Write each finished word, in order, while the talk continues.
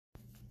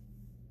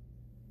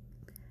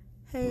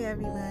Hey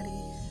everybody,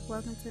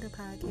 welcome to the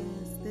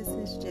podcast. This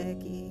is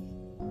Jackie.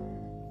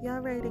 Y'all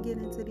ready to get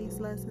into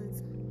these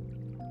lessons?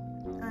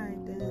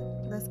 Alright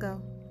then, let's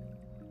go.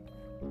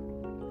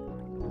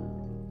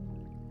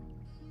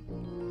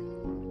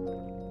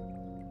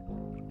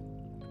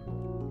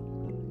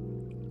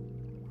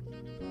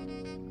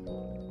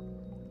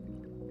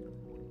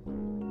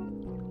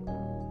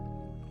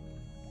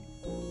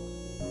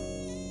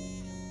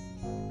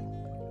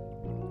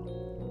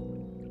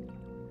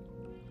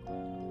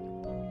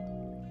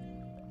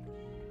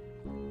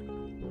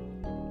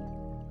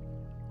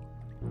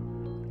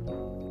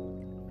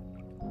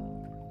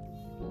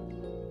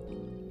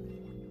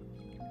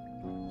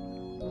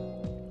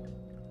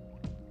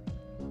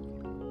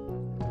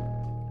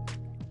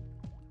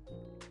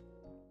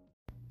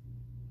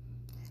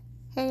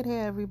 Hey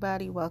there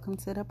everybody, welcome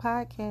to the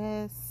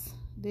podcast.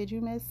 Did you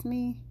miss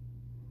me?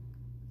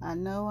 I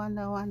know.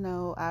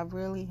 I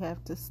really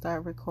have to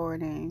start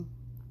recording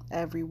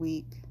every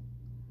week.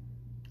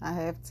 I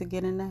have to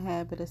get in the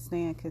habit of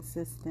staying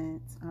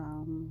consistent.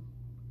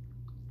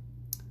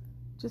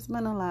 Just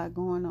been a lot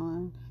going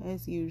on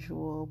as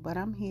usual, but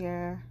I'm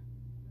here.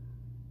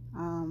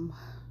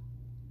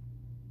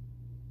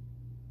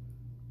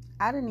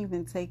 I didn't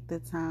even take the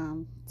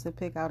time to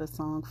pick out a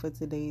song for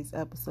today's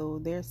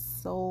episode. There's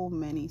so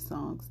many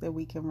songs that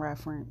we can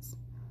reference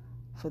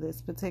for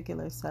this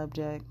particular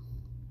subject.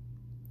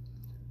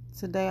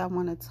 Today I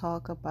want to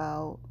talk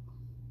about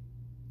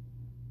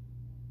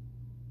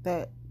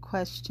that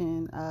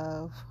question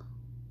of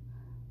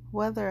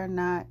whether or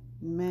not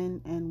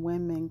men and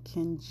women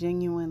can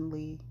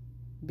genuinely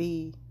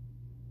be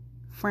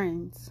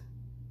friends.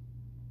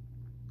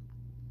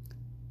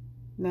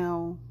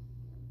 Now,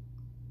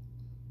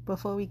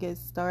 before we get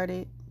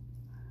started,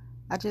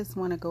 I just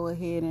want to go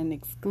ahead and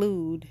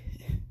exclude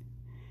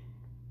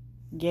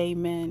gay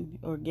men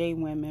or gay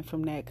women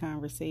from that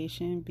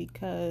conversation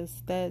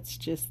because that's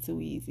just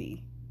too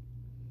easy.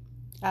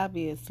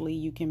 Obviously,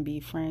 you can be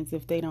friends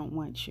if they don't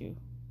want you.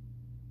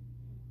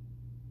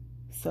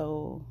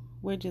 So,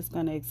 we're just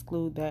going to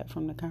exclude that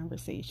from the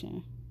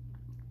conversation.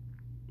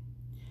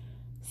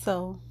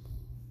 So,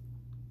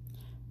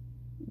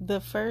 the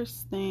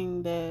first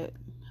thing that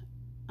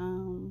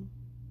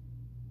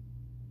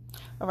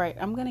all right,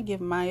 I'm going to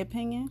give my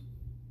opinion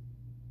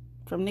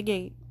from the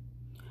gate.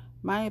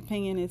 My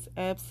opinion is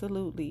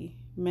absolutely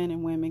men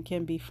and women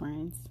can be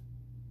friends,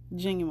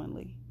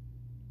 genuinely.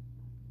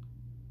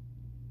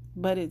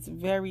 But it's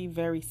very,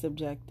 very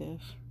subjective.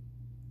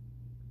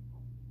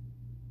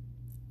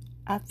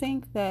 I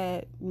think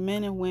that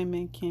men and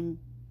women can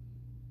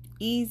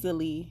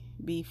easily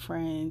be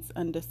friends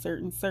under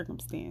certain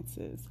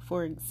circumstances.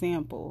 For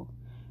example,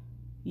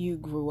 you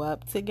grew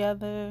up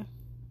together.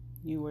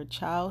 You were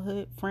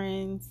childhood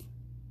friends.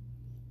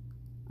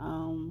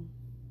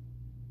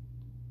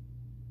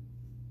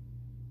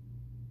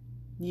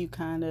 You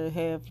kind of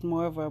have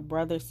more of a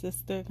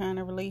brother-sister kind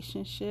of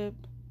relationship.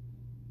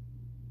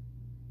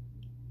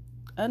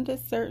 Under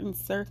certain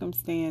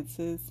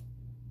circumstances,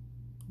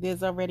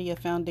 there's already a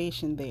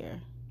foundation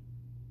there.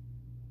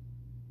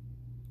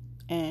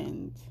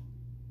 And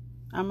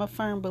I'm a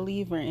firm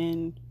believer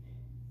in,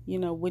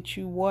 what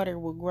you water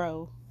will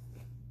grow.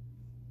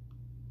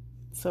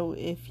 So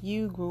if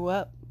you grew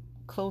up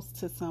close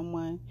to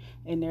someone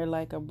and they're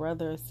like a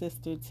brother or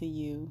sister to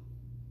you,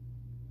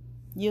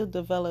 you'll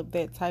develop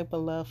that type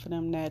of love for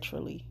them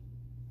naturally.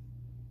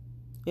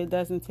 It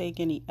doesn't take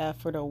any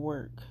effort or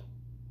work.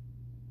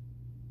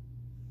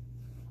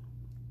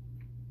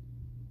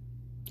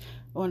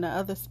 On the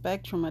other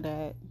spectrum of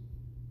that,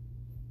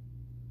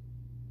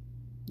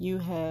 you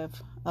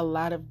have a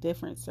lot of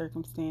different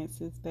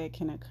circumstances that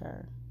can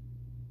occur.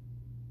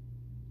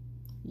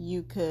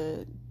 You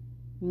could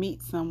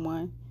meet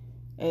someone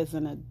as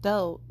an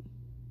adult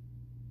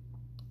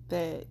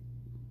that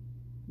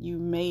you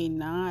may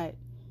not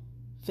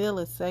feel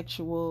a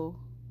sexual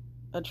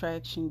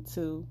attraction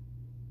to,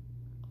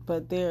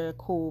 but they're a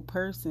cool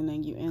person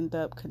and you end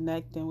up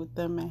connecting with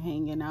them and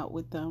hanging out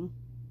with them,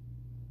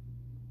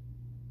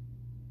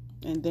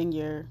 and then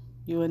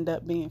you end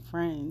up being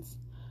friends.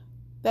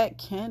 That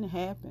can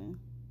happen,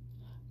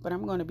 but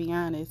I'm going to be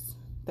honest,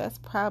 that's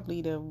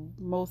probably the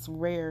most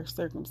rare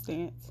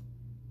circumstance,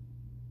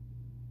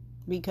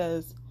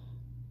 because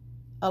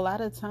a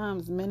lot of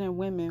times men and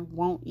women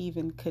won't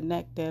even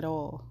connect at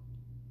all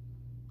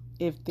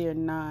if they're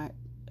not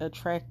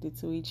attracted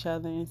to each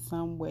other in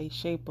some way,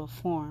 shape, or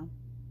form.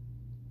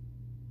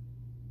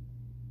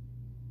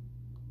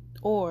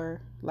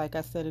 Or, like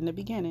I said in the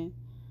beginning,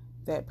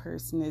 that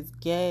person is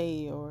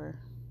gay or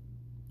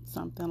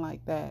something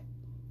like that.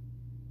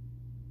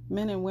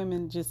 Men and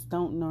women just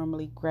don't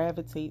normally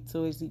gravitate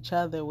towards each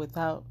other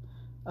without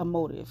a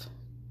motive.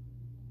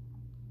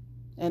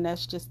 And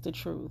that's just the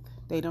truth.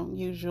 They don't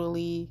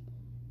usually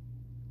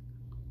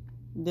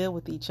deal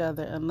with each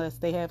other unless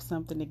they have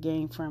something to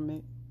gain from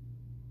it,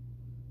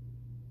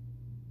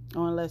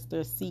 or unless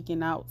they're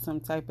seeking out some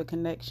type of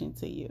connection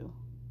to you.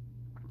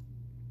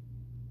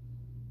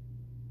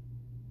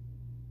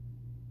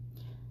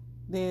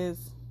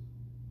 There's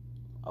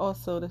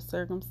also the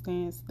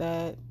circumstance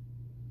that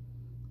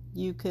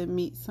you could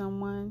meet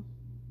someone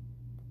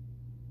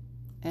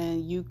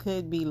and you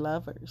could be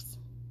lovers,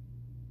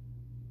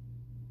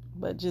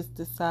 but just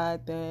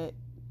decide that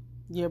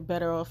you're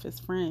better off as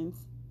friends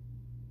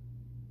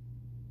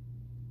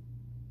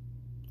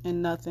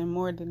and nothing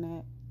more than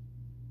that.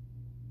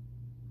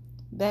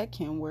 That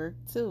can work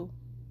too.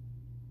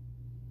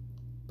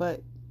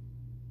 But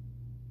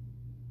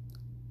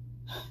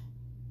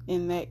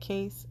in that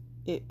case,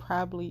 it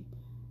probably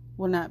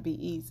will not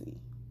be easy.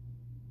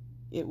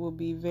 It will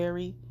be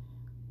very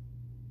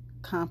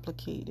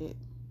complicated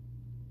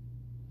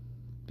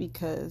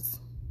because,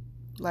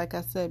 like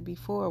I said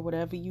before,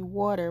 whatever you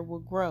water will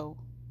grow.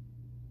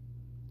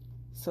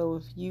 So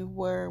if you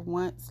were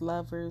once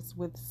lovers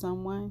with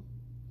someone,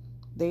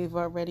 they've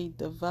already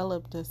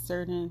developed a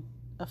certain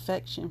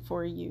affection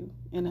for you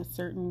in a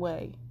certain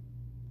way.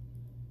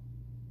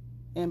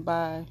 And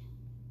by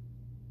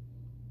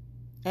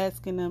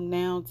asking them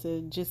now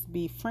to just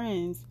be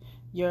friends,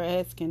 you're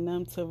asking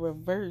them to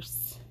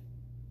reverse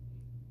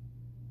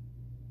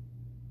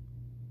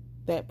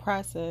that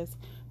process,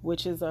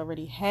 which has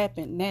already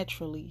happened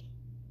naturally,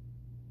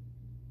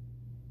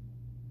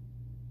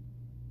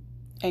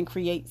 and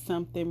create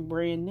something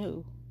brand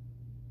new.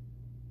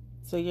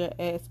 So you're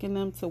asking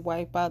them to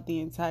wipe out the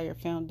entire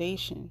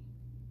foundation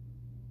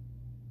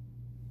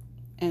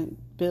and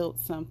build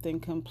something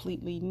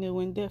completely new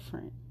and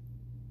different.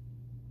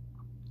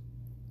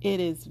 It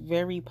is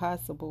very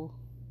possible.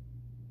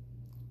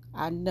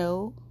 I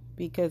know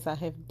because I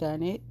have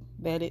done it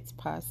that it's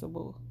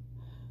possible,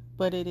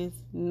 but it is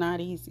not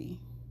easy.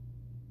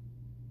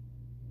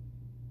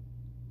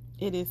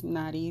 It is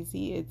not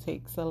easy. It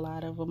takes a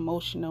lot of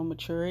emotional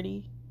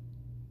maturity.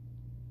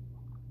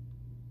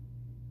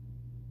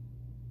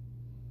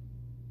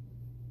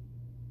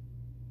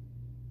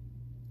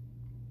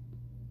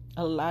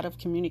 A lot of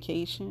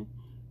communication,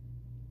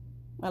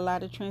 a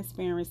lot of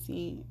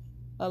transparency,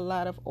 a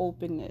lot of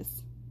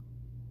openness.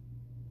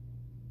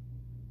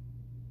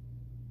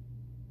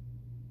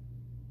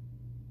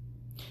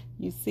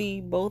 You see,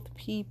 both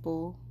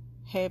people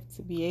have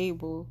to be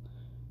able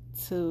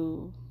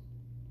to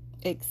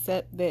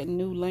accept that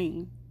new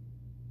lane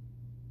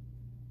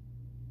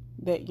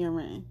that you're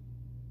in.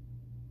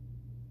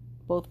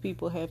 Both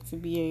people have to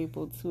be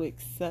able to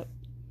accept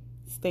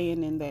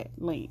staying in that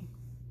lane.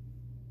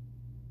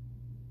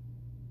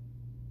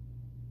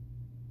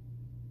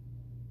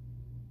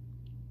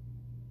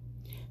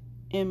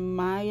 In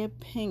my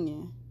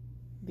opinion,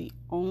 the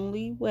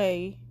only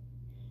way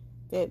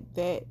that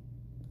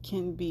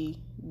can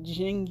be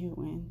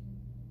genuine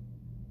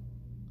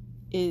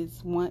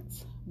is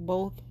once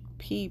both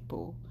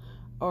people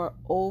are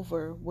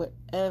over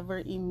whatever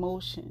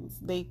emotions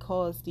they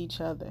caused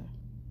each other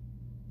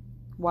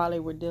while they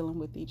were dealing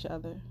with each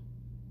other.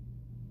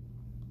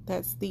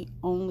 That's the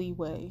only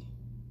way.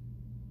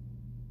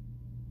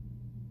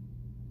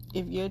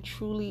 If you're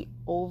truly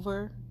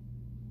over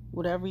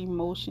whatever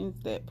emotions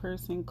that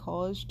person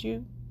caused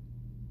you,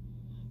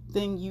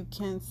 then you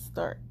can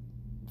start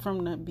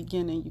from the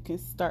beginning. You can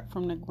start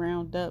from the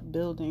ground up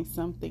building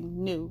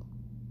something new,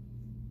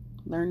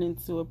 learning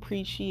to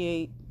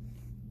appreciate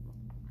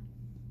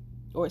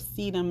or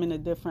see them in a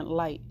different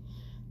light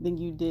than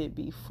you did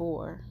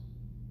before.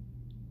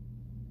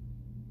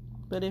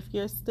 But if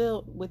you're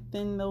still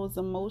within those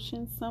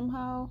emotions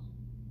somehow,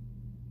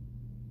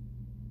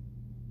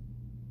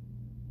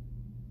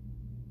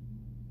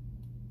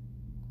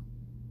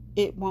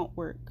 it won't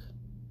work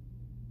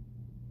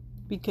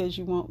because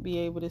you won't be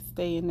able to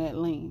stay in that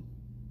lane.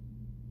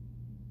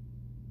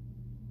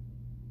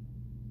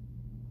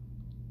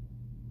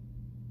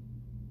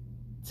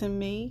 To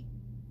me,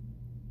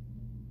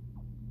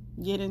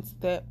 getting to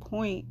that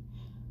point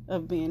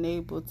of being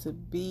able to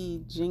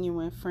be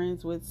genuine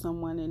friends with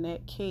someone in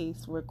that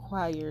case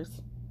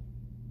requires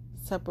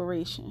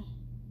separation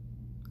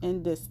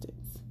and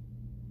distance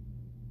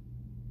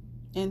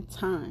and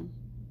time.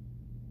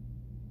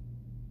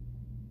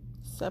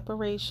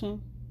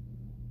 Separation,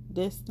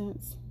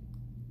 distance,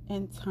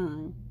 and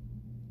time.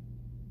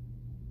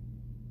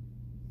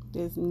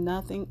 There's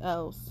nothing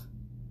else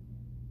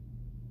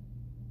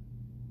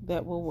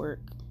that will work.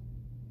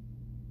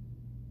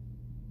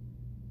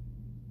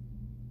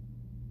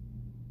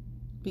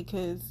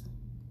 Because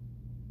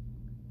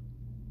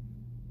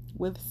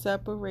with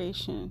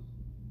separation,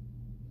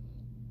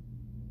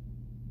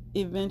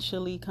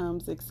 eventually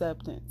comes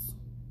acceptance.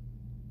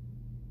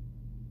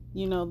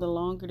 You know, the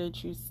longer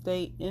that you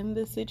stay in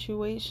the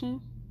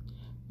situation,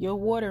 you're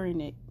watering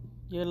it.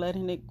 You're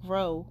letting it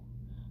grow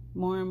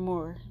more and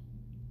more.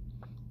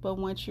 But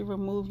once you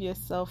remove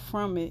yourself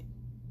from it,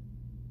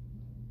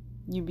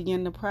 you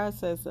begin the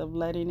process of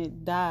letting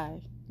it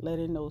die,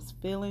 letting those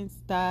feelings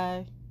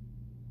die,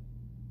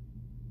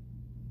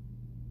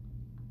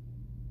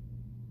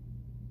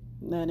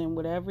 letting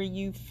whatever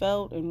you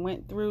felt and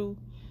went through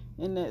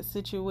in that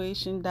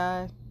situation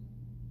die.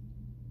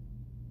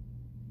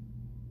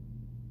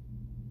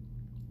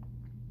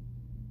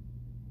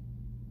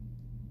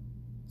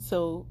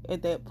 So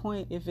at that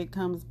point, if it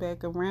comes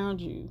back around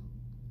you,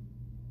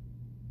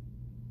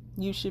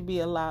 You should be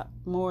a lot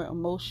more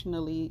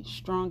emotionally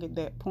strong at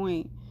that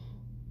point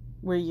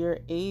where you're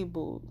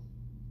able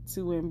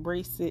to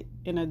embrace it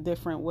in a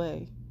different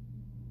way.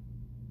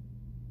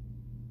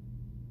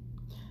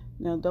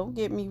 Now, don't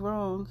get me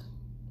wrong.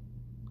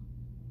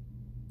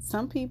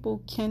 Some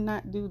people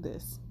cannot do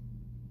this.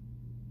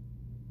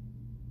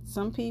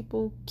 Some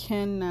people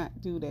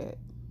cannot do that.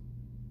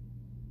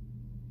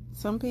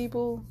 Some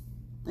people,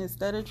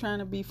 instead of trying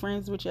to be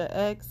friends with your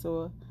ex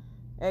or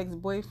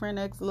ex-boyfriend,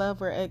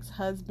 ex-lover,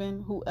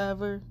 ex-husband,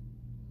 whoever,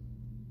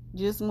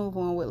 just move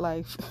on with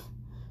life.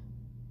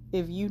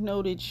 If you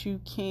know that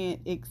you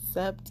can't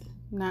accept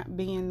not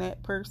being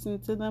that person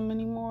to them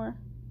anymore,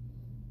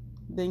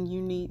 then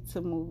you need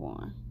to move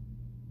on.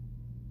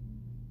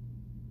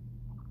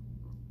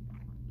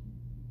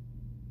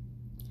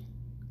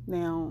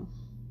 Now,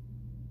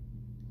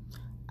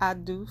 I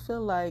do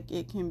feel like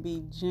it can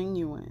be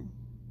genuine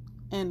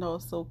and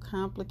also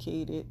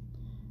complicated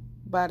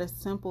by the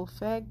simple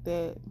fact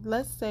that,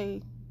 let's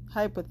say,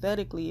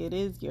 hypothetically, it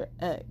is your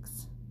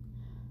ex.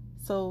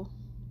 So,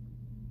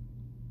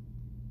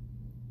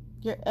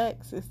 your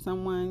ex is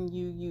someone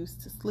you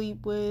used to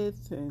sleep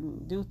with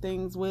and do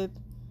things with.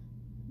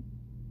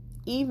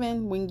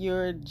 Even when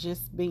you're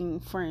just being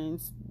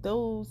friends,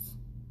 those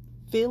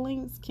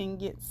feelings can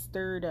get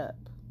stirred up.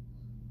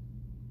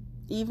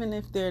 Even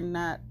if they're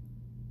not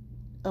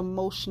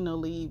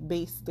emotionally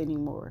based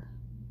anymore.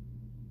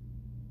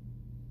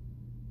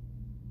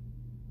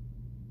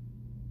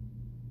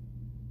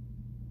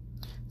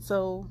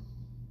 So,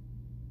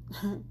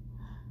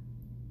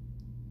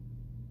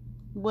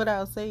 what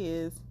I'll say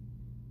is,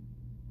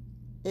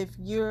 if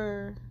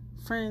you're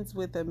friends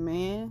with a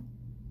man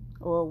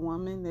or a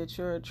woman that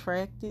you're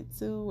attracted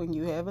to and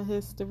you have a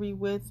history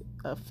with,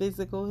 a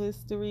physical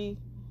history,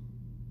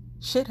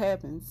 shit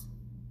happens.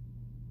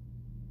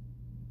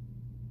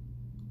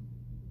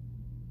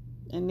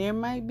 And there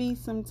might be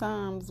some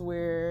times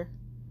where,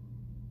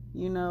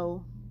 you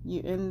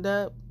end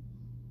up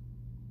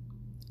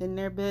in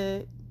their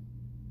bed,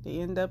 they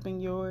end up in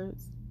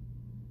yours.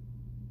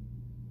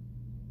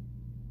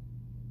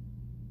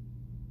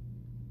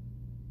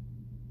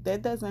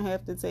 That doesn't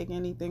have to take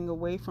anything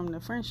away from the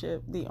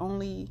friendship. The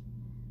only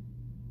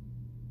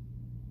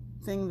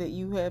thing that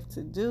you have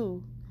to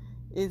do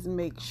is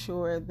make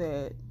sure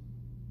that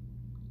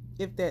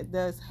if that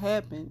does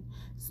happen,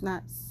 it's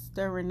not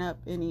stirring up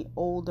any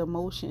old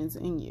emotions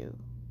in you.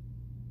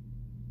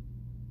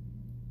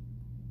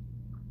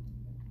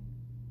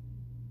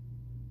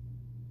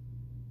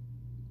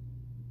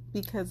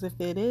 Because if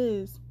it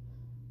is,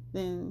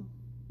 then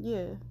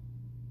yeah,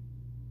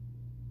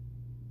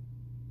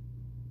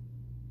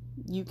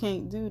 you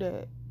can't do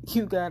that.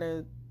 You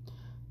gotta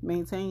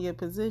maintain your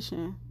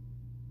position.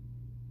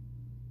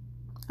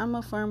 I'm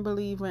a firm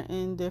believer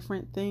in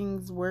different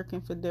things working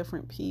for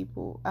different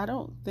people. I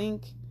don't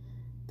think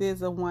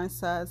there's a one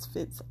size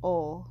fits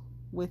all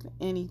with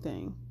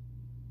anything.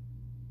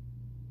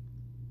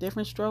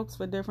 Different strokes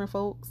for different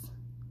folks.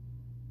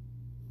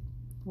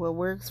 What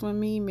works for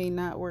me may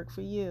not work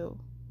for you.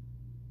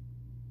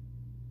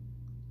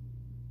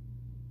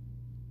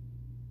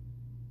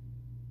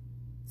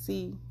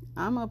 See,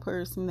 I'm a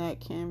person that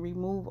can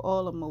remove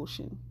all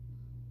emotion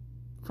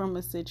from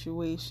a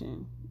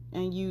situation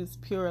and use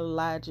pure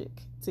logic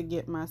to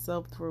get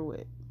myself through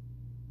it.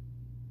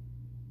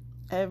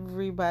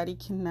 Everybody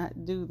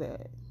cannot do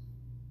that.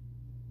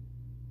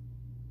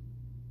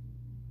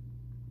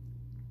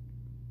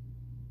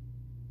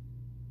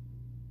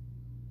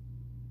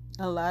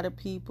 A lot of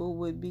people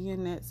would be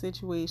in that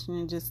situation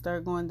and just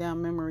start going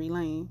down memory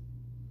lane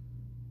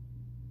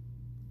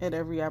at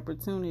every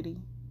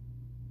opportunity.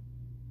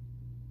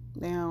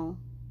 Now,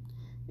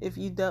 if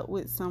you dealt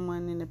with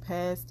someone in the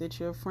past that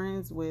you're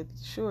friends with,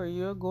 sure,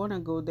 you're going to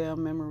go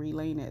down memory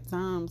lane at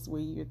times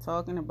where you're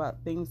talking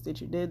about things that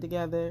you did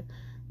together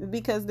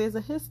because there's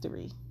a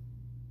history.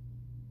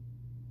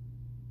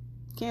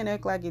 Can't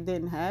act like it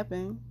didn't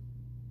happen.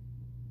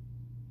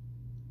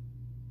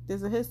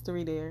 There's a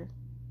history there.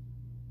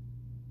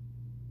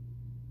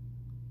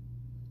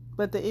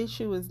 But the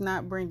issue is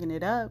not bringing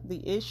it up.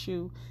 The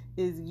issue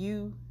is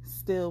you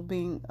still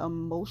being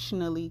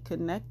emotionally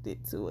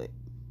connected to it.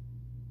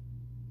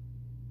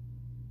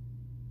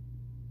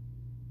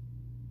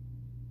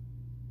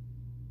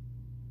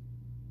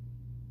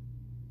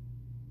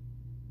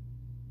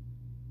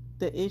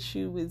 The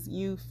issue is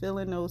you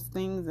feeling those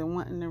things and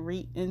wanting to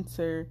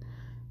re-enter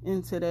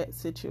into that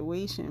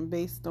situation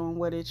based on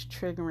what it's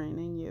triggering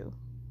in you.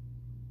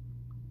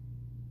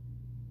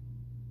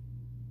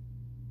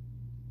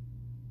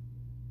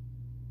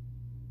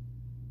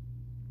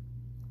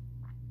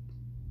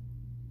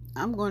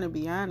 I'm going to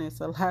be honest,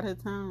 a lot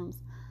of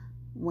times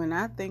when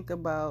I think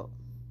about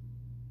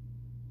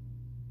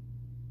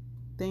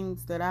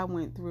things that I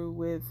went through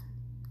with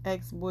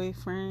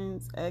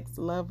ex-boyfriends,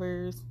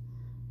 ex-lovers,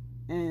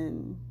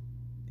 and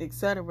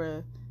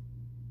etc.,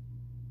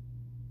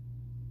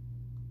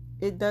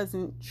 it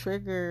doesn't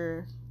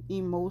trigger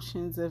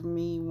emotions of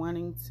me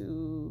wanting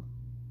to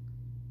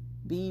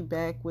be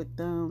back with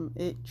them.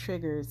 It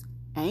triggers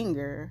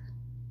anger.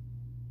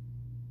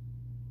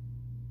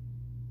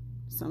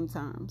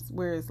 sometimes,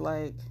 where it's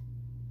like,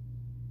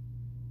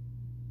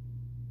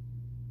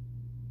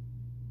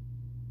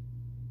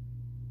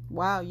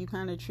 wow, you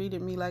kind of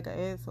treated me like an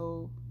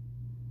asshole.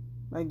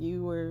 Like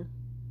you were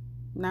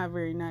not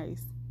very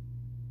nice.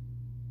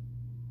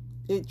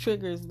 It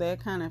triggers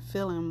that kind of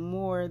feeling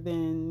more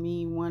than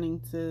me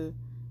wanting to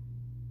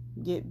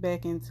get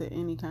back into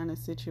any kind of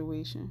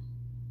situation.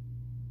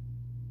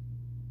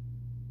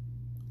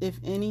 If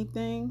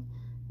anything,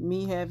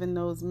 me having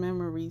those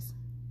memories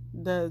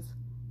does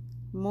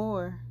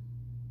more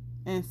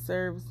and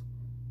serves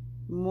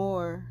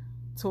more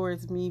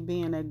towards me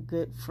being a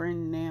good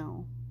friend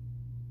now.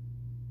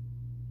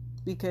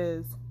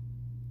 Because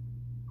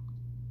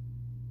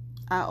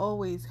I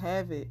always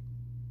have it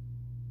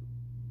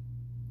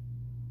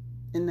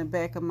in the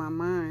back of my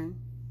mind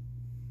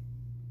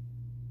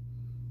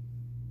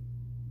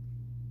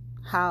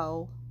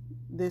how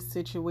this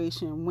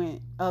situation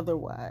went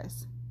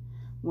otherwise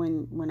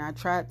when I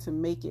tried to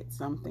make it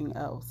something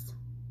else.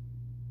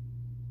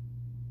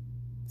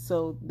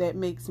 So that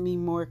makes me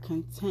more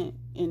content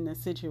in the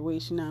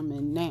situation I'm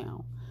in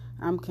now.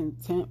 I'm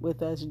content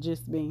with us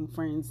just being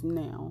friends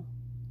now,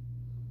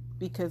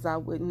 because I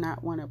would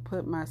not want to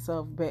put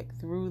myself back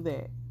through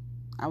that.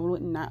 I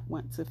would not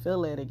want to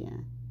feel that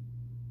again.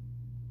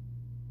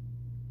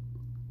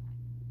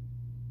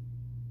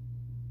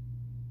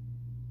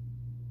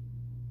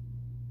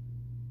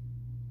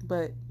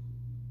 But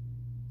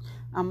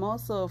I'm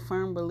also a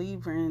firm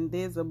believer in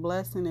there's a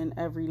blessing in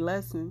every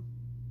lesson.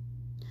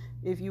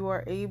 If you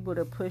are able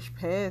to push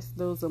past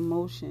those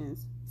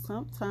emotions,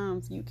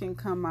 sometimes you can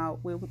come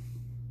out with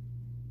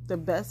the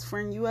best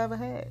friend you ever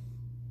had.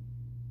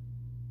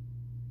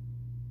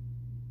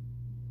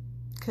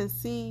 Because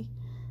see,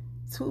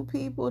 two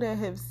people that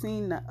have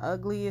seen the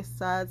ugliest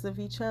sides of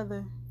each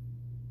other,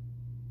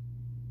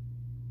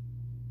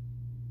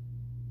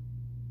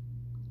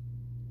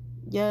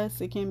 yes,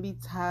 it can be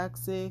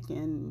toxic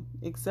and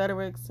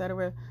etc.,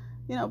 etc.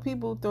 You know,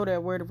 people throw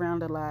that word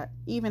around a lot.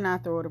 Even I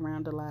throw it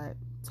around a lot.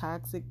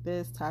 Toxic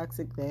this,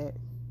 toxic that.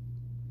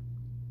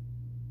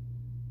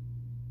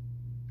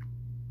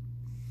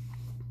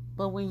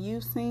 But when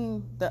you've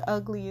seen the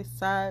ugliest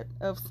side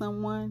of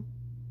someone,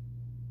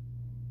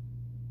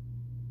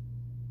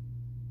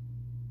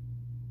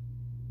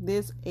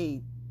 there's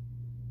a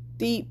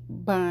deep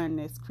bond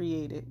that's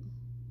created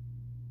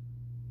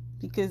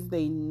because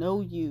they know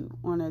you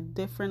on a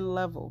different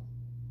level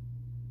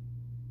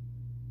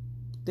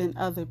than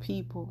other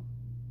people.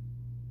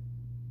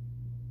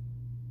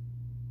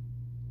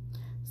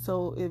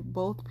 So if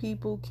both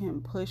people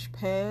can push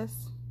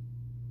past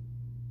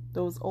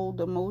those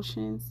old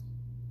emotions,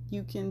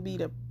 you can be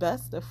the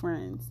best of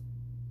friends.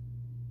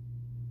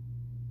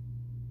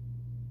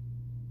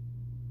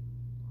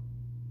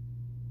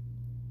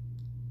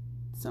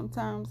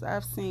 Sometimes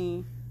I've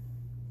seen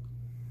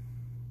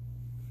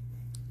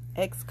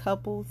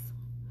ex-couples,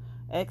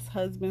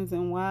 ex-husbands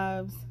and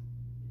wives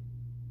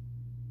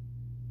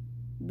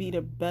be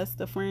the best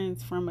of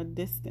friends from a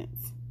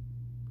distance,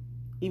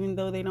 even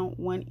though they don't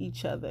want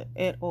each other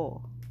at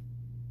all.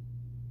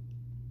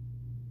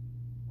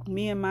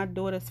 Me and my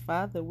daughter's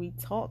father, we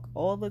talk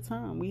all the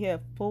time. We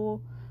have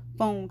full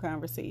phone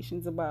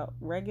conversations about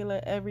regular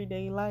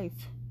everyday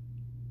life.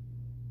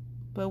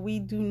 But we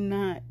do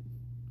not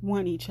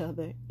want each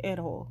other at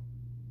all.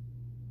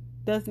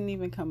 Doesn't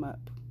even come up.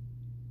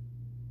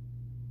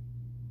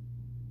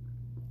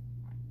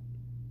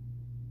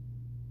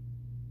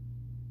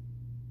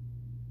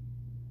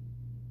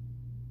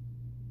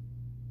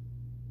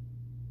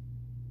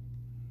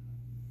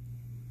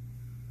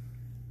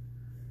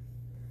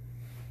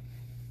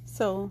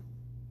 So,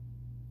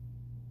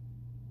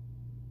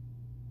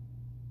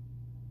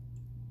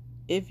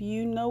 if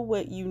you know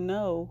what you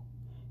know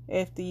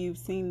after you've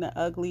seen the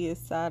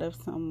ugliest side of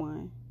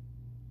someone,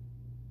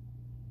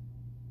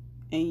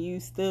 and you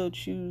still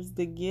choose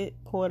to get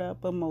caught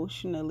up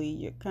emotionally,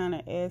 you're kind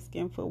of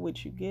asking for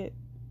what you get.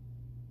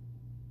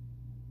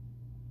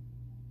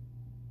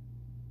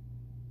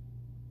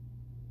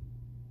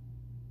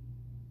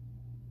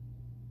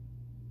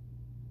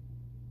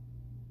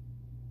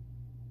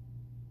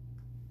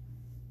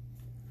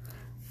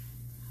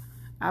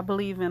 I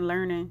believe in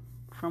learning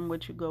from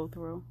what you go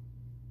through.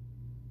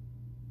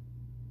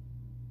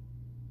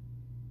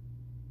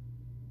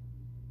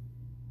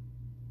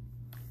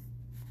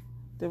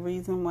 The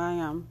reason why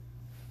I'm,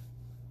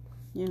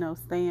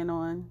 staying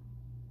on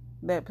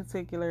that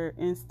particular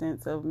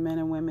instance of men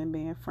and women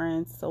being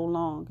friends so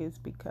long is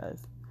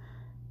because,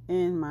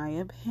 in my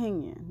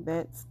opinion,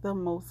 that's the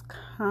most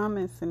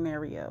common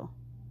scenario.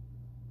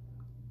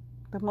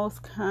 The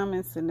most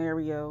common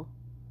scenario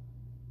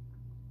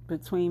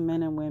between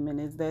men and women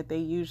is that they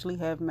usually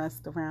have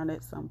messed around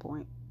at some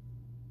point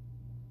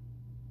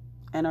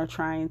and are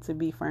trying to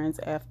be friends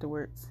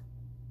afterwards.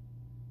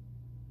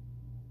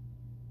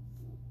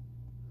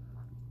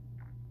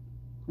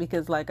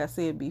 Because like I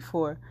said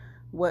before,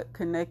 what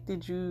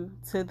connected you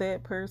to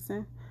that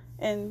person?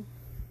 And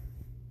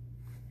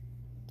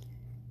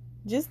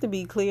just to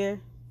be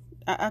clear,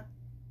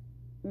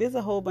 there's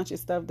a whole bunch of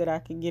stuff that I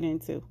could get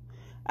into.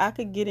 I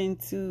could get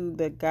into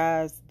the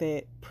guys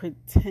that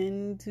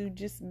pretend to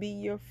just be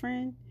your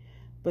friend,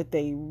 but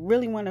they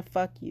really want to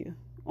fuck you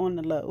on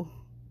the low.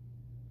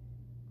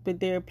 But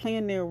they're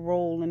playing their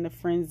role in the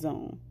friend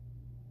zone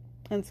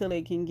until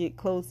they can get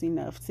close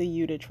enough to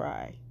you to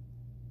try.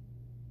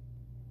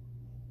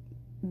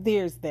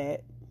 There's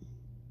that.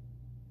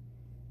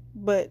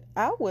 But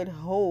I would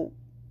hope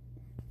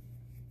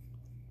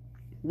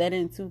that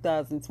in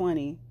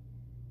 2020,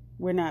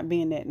 we're not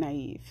being that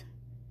naive.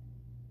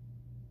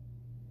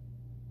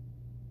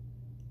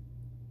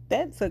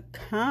 That's a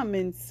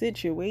common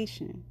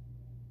situation.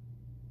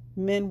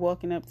 Men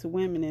walking up to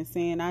women and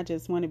saying, I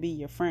just want to be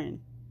your friend,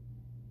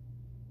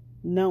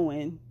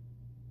 knowing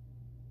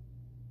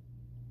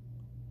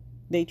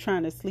they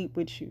trying to sleep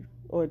with you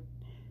or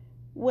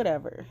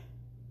whatever.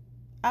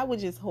 I would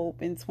just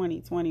hope in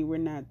 2020 we're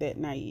not that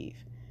naive.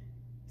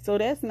 So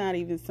that's not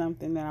even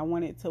something that I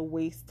wanted to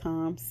waste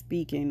time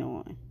speaking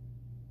on.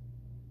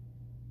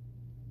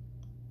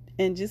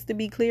 And just to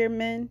be clear,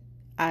 men,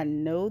 I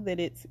know that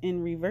it's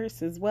in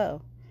reverse as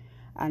well.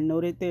 I know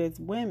that there's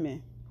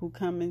women who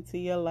come into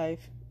your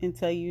life and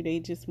tell you they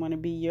just want to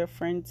be your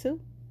friend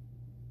too.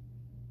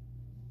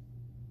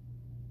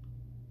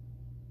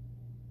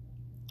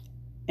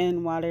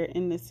 And while they're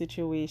in this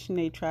situation,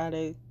 they try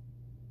to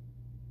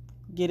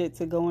get it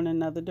to go in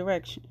another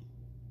direction.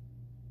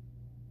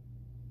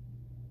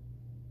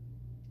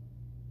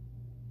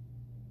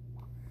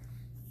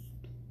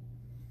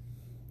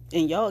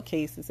 In y'all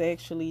case, it's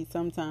actually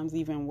sometimes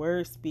even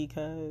worse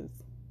because,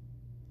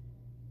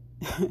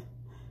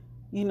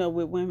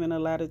 with women, a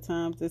lot of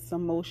times there's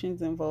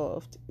emotions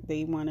involved.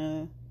 They want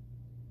to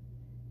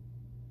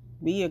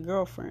be a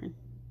girlfriend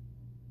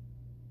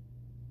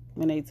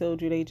when they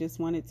told you they just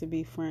wanted to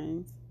be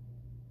friends.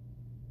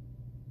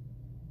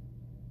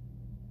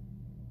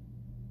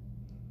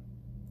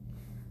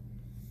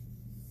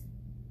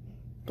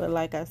 But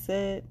like I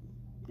said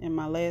in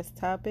my last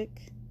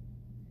topic,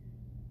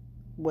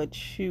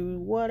 what you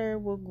water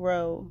will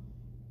grow.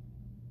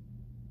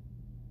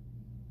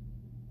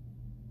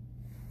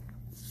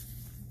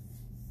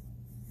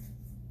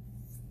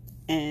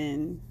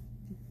 And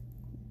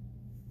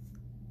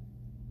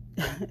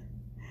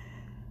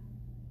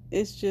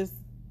it's just,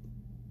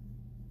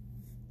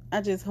 I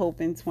just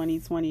hope in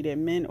 2020 that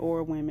men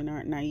or women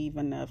aren't naive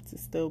enough to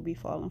still be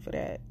falling for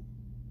that.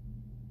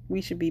 We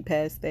should be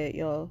past that,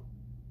 y'all.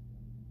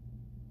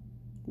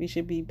 We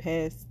should be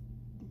past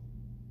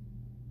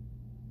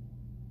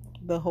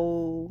the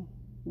whole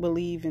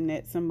believing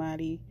that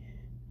somebody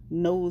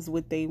knows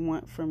what they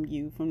want from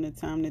you from the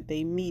time that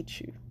they meet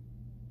you.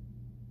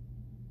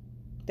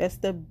 That's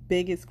the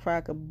biggest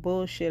crock of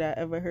bullshit I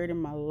ever heard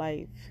in my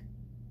life.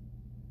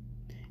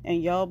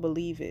 And y'all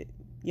believe it.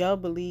 Y'all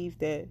believe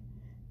that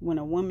when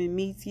a woman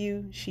meets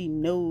you, she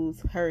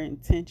knows her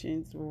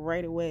intentions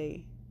right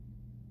away.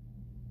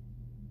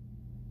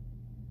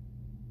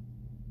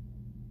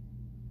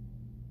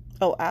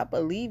 Oh, I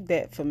believe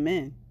that for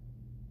men.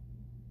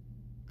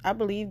 I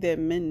believe that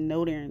men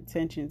know their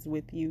intentions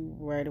with you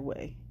right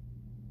away.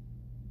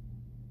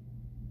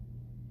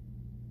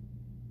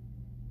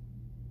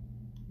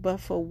 But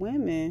for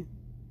women,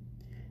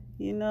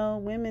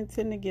 women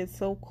tend to get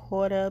so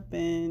caught up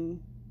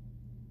in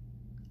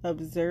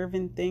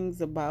observing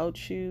things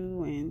about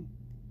you and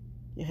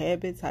your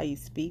habits, how you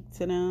speak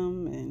to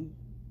them, and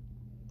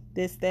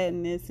this, that,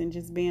 and this, and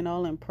just being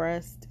all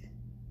impressed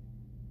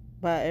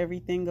by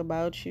everything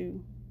about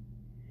you,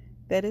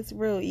 that it's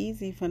real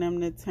easy for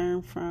them to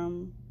turn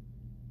from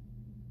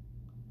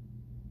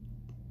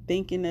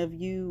thinking of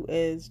you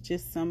as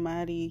just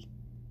somebody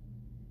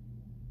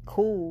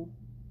cool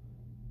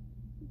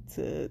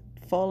to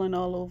falling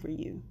all over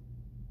you.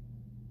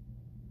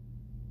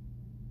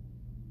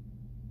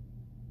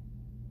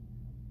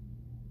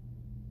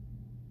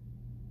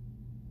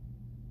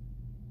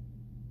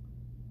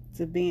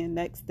 To being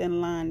next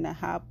in line to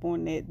hop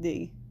on that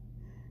D.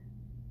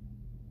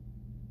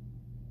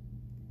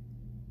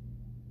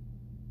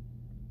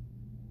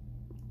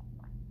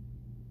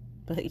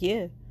 But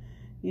yeah,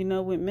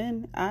 with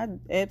men, I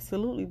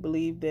absolutely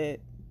believe that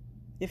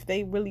if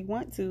they really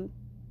want to,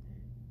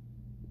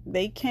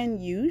 they can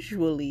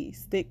usually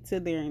stick to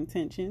their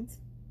intentions.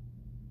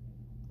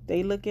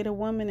 They look at a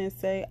woman and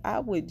say, I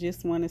would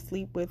just want to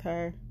sleep with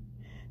her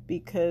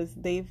because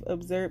they've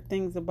observed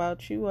things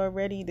about you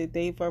already that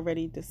they've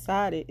already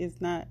decided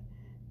is not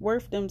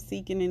worth them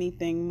seeking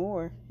anything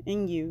more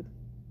in you.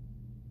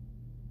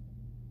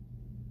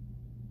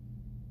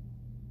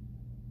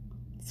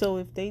 So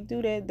if they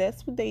do that,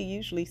 that's what they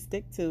usually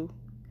stick to.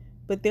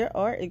 But there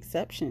are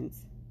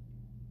exceptions.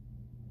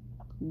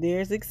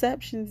 There's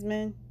exceptions,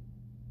 man.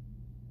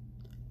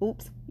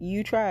 Oops,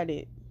 you tried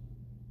it.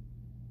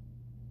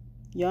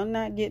 Y'all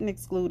not getting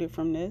excluded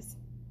from this.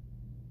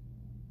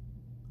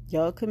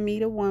 Y'all could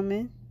meet a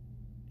woman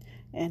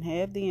and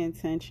have the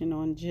intention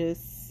on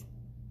just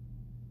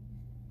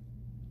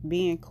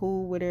being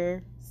cool with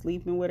her,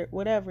 sleeping with her,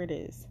 whatever it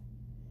is.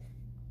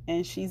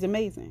 And she's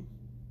amazing.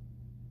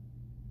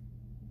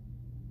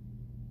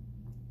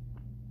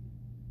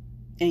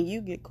 And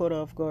you get caught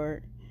off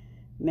guard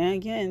Now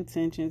your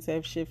intentions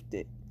have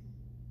shifted.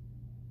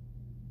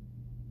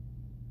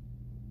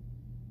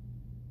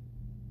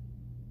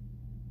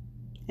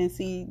 And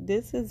see,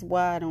 this is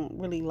why I don't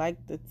really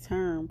like the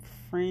term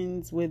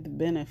friends with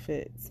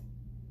benefits.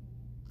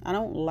 I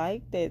don't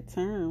like that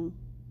term.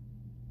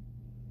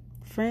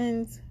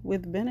 Friends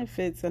with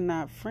benefits are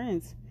not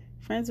friends.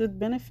 Friends with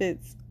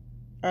benefits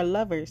are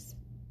lovers.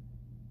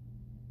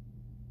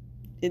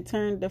 It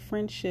turned the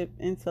friendship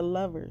into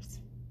lovers.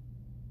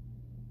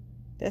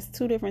 That's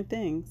two different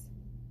things.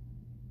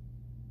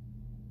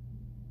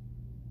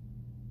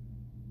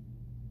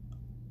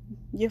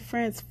 Your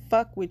friends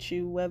fuck with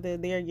you whether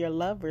they're your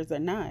lovers or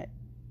not.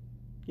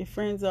 Your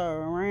friends are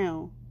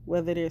around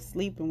whether they're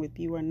sleeping with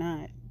you or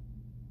not.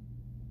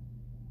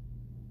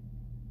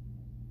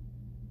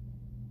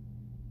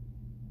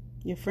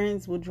 Your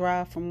friends will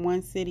drive from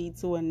one city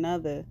to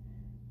another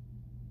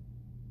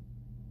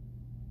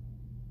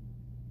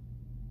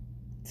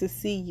to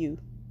see you,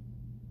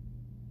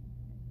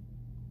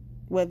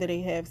 whether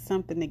they have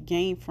something to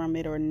gain from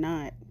it or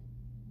not.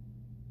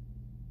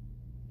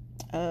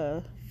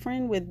 A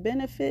friend with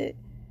benefit,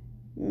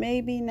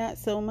 maybe not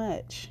so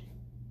much.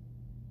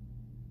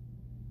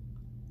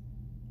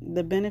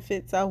 The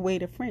benefits outweigh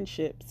the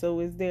friendship. So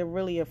is there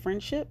really a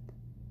friendship?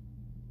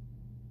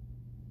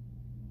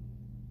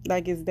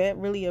 Like, is that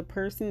really a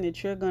person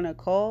that you're going to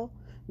call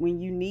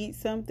when you need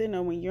something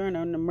or when you're in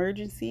an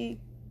emergency?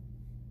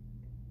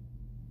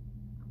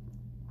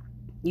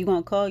 You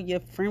going to call your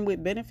friend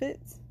with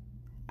benefits?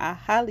 I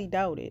highly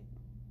doubt it.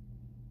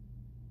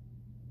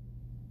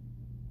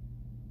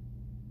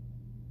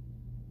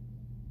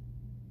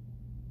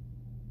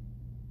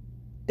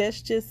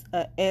 That's just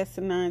an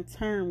asinine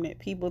term that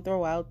people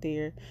throw out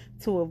there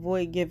to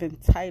avoid giving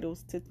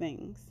titles to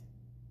things.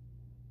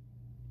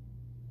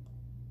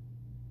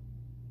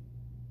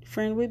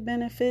 Friend with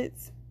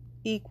benefits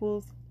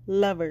equals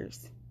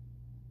lovers.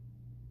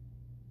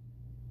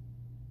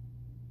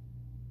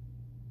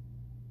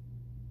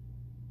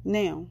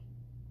 Now,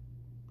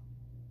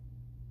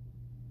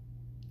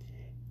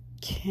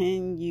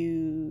 can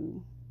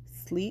you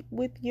sleep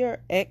with your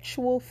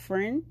actual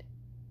friend?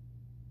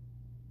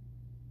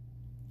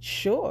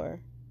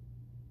 Sure.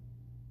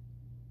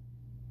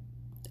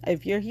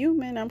 If you're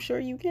human, I'm sure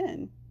you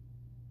can.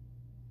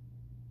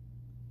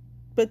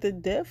 But the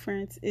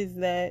difference is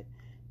that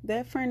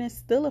that friend is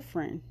still a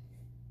friend,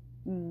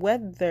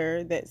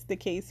 whether that's the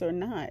case or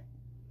not.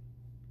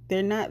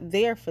 They're not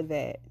there for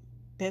that.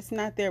 That's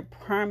not their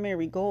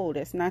primary goal.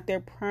 That's not their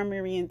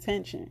primary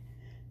intention.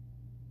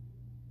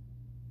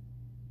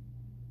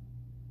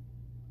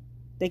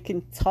 They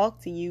can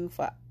talk to you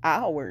for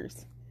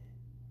hours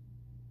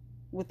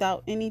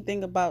without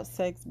anything about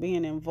sex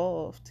being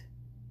involved.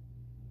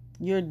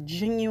 You're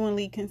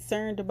genuinely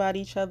concerned about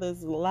each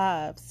other's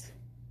lives.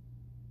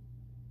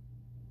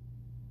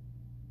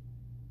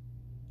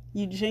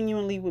 You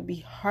genuinely would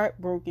be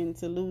heartbroken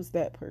to lose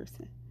that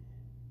person.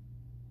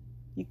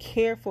 You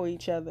care for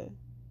each other.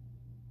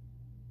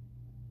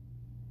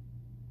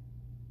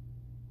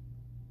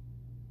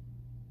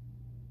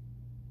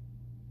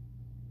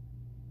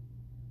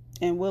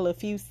 And will a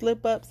few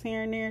slip ups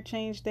here and there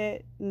change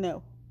that?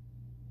 No.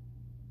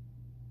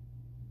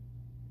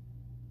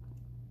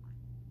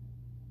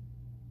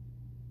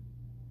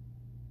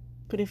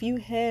 But if you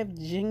have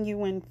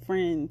genuine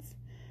friends,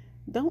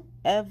 don't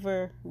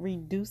ever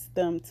reduce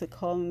them to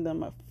calling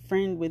them a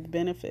friend with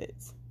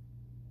benefits.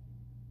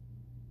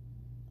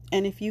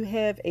 And if you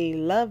have a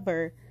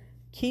lover,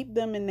 keep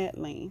them in that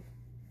lane.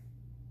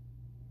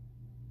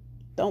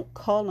 Don't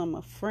call them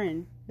a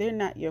friend. They're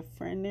not your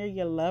friend. They're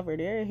your lover.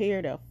 They're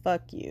here to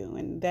fuck you.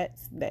 And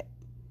that's that.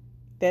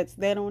 That's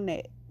that on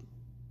that.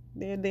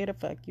 They're there to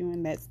fuck you,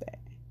 and that's that.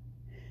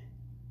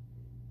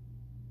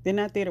 They're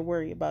not there to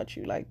worry about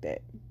you like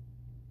that.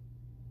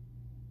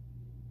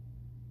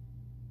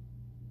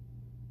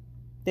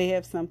 They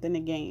have something to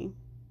gain.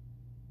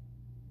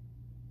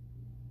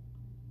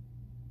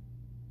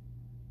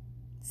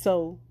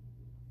 So,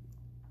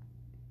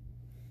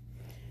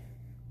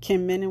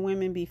 can men and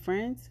women be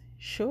friends?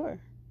 Sure.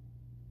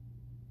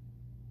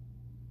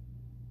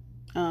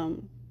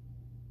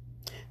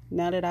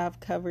 Now that I've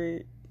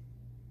covered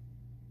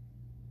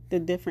the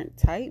different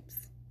types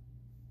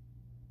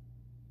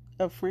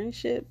of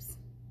friendships,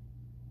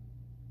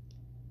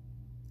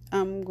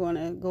 I'm going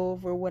to go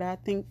over what I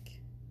think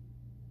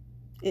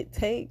it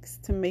takes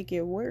to make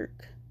it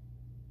work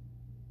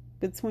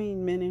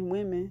between men and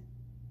women.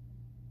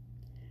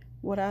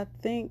 What I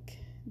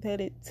think that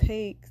it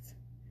takes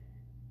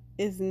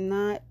is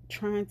not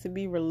trying to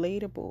be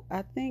relatable.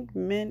 I think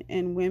men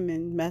and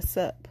women mess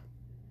up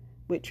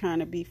with trying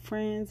to be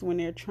friends when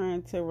they're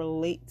trying to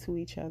relate to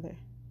each other.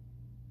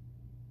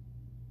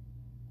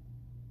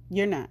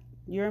 You're not.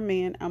 You're a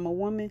man. I'm a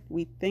woman.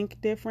 We think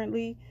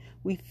differently.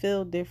 We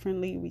feel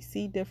differently. We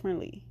see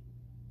differently.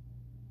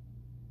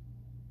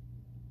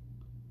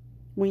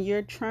 When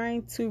you're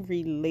trying to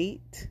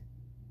relate,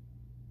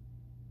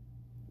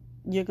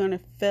 you're going to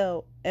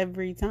fail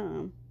every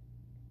time.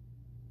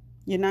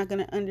 You're not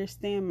going to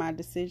understand my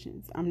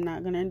decisions. I'm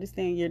not going to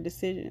understand your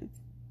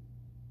decisions.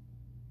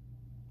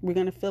 We're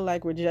going to feel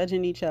like we're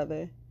judging each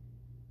other.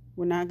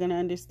 We're not going to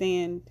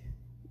understand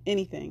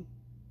anything.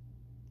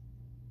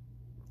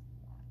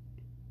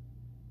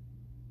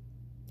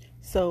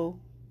 So,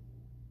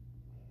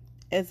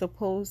 as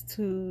opposed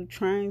to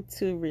trying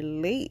to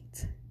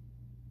relate,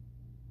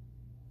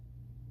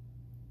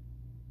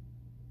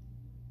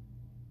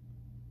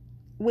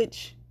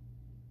 which,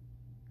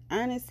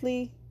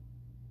 honestly,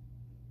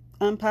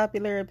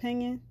 unpopular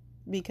opinion,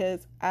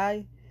 because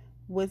I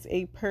was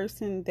a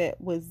person that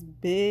was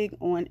big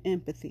on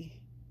empathy.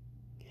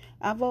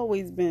 I've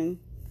always been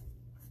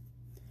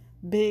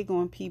big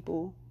on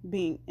people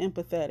being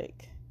empathetic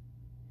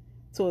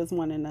towards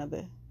one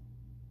another.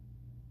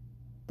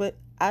 But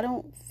I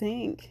don't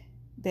think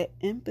that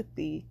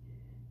empathy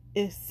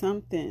is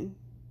something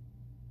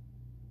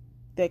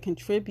that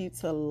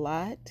contributes a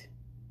lot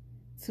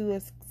to a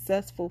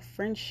successful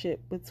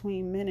friendship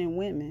between men and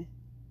women.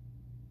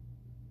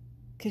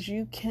 Because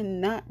you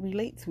cannot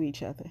relate to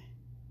each other.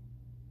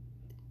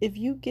 If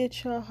you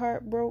get your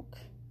heart broke,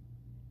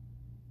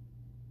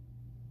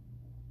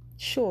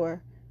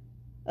 sure,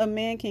 a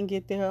man can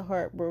get their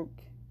heart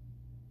broke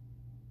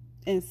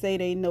and say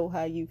they know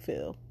how you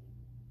feel.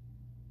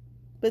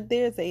 But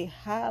there's a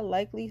high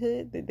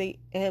likelihood that they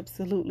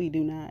absolutely do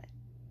not.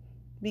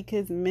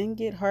 Because men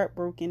get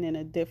heartbroken in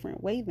a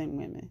different way than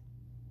women.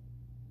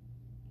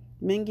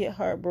 Men get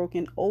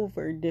heartbroken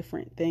over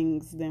different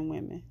things than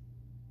women.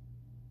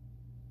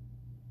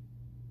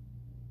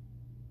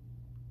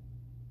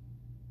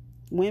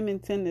 Women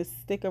tend to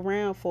stick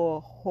around for a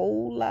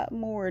whole lot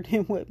more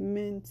than what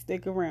men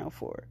stick around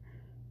for.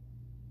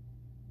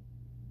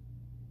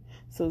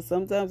 So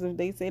sometimes if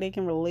they say they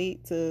can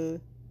relate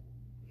to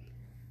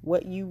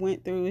what you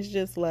went through, it's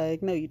just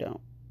like, no, you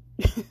don't.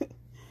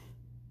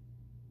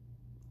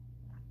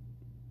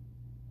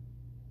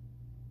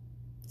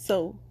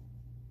 So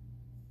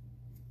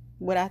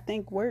what I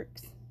think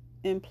works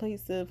in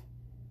place of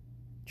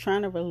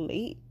trying to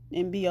relate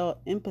and be all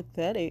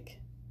empathetic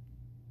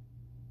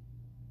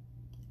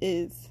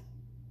is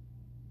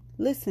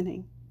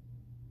listening.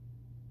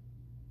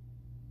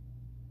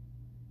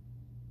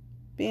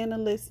 Being a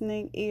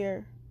listening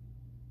ear.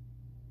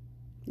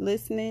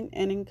 Listening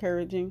and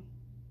encouraging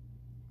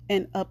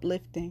and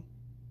uplifting.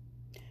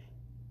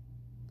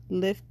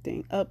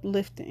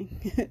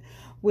 Uplifting.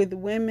 With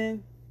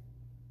women,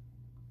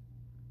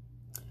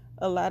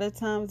 a lot of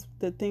times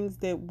the things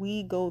that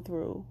we go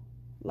through,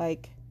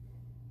 like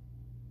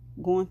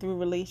going through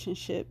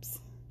relationships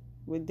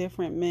with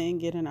different men,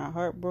 getting our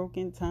heart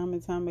broken time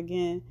and time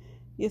again,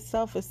 your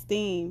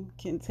self-esteem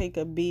can take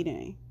a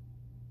beating.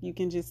 You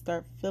can just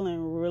start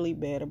feeling really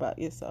bad about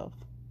yourself.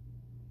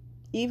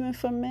 Even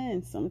for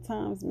men,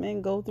 sometimes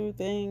men go through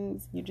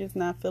things, you're just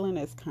not feeling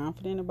as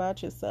confident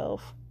about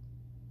yourself.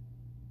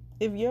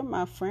 If you're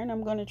my friend,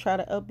 I'm going to try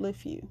to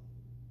uplift you.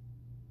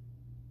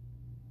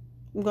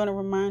 I'm going to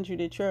remind you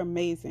that you're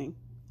amazing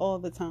all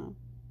the time.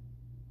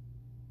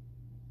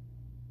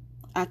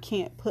 I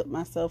can't put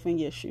myself in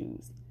your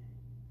shoes.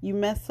 You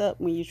mess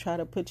up when you try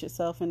to put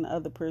yourself in the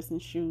other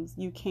person's shoes.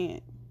 You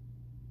can't.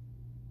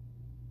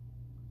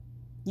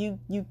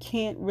 You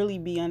can't really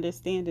be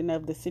understanding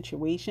of the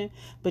situation,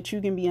 but you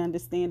can be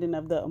understanding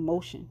of the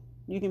emotion.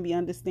 You can be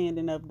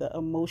understanding of the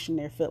emotion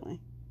they're feeling.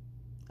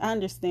 I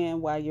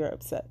understand why you're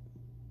upset.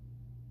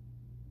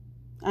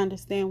 I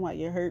understand why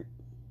you're hurt.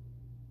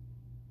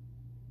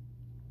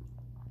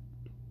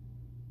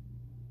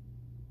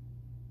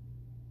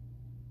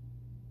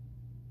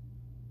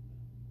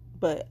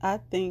 But I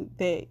think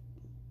that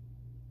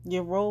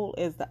your role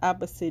as the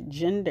opposite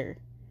gender,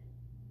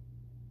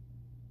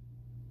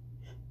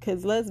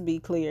 because let's be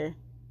clear,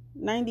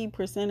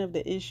 90% of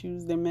the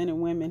issues that men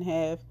and women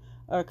have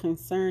are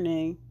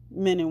concerning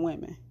men and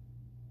women.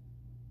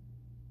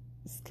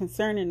 It's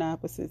concerning the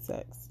opposite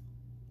sex.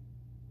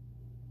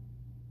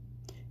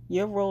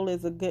 Your role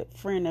as a good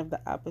friend of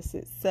the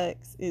opposite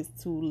sex is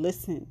to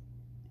listen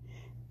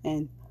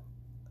and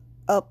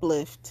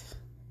uplift.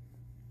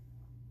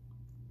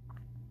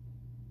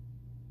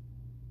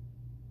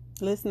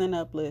 Listen and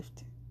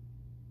uplift.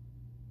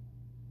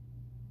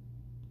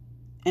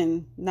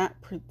 And not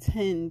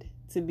pretend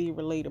to be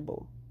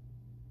relatable.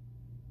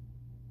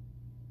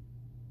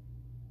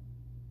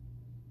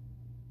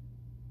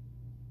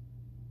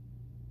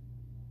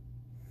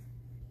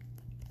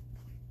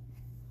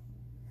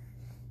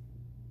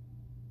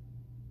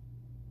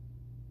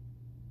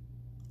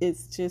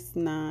 It's just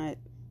not,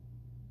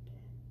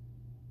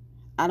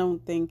 I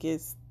don't think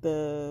it's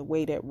the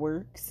way that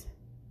works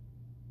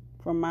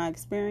from my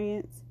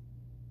experience.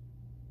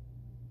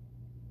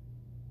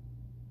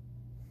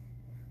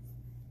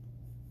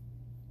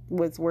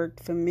 What's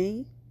worked for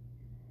me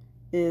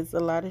is a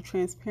lot of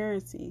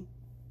transparency,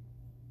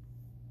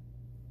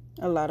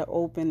 a lot of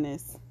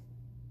openness,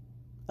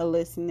 a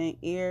listening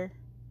ear,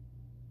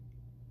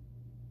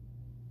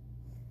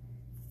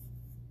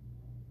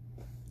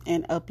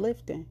 and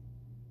uplifting.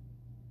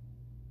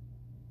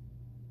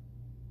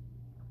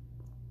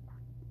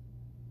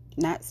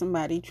 Not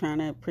somebody trying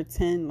to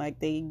pretend like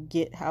they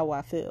get how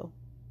I feel.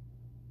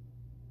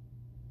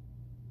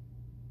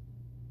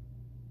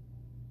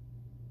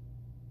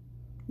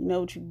 know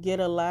what you get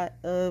a lot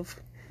of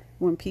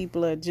when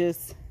people are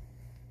just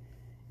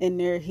in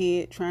their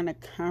head trying to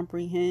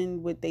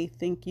comprehend what they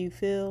think you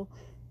feel?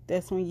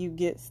 That's when you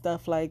get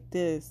stuff like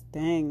this.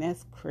 Dang,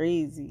 that's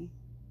crazy.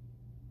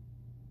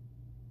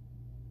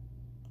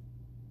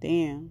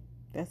 Damn,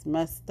 that's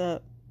messed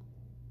up.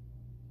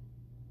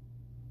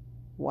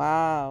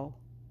 Wow.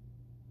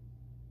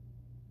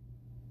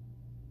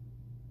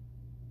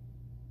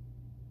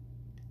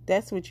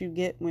 That's what you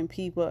get when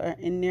people are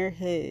in their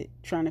head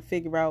trying to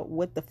figure out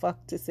what the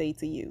fuck to say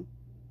to you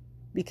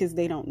because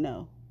they don't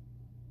know.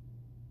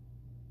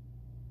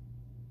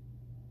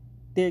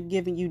 They're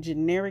giving you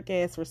generic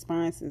ass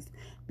responses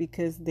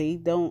because they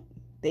don't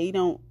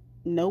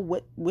know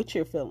what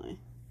you're feeling.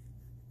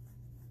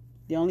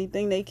 The only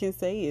thing they can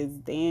say is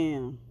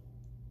damn.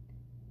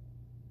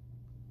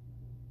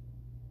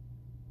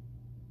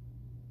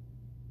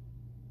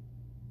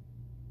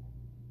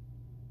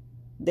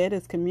 That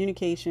is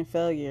communication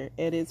failure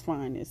at its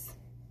finest.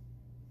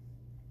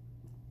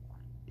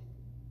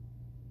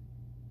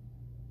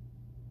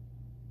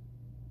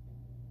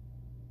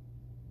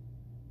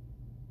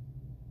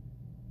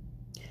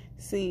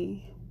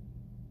 See,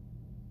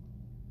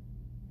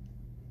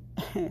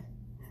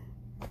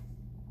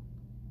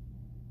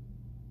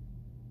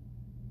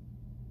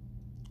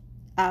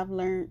 I've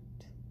learned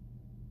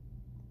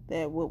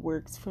that what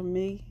works for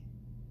me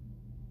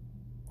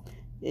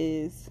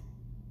is,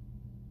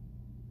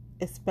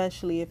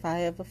 especially if I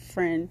have a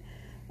friend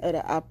of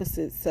the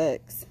opposite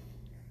sex,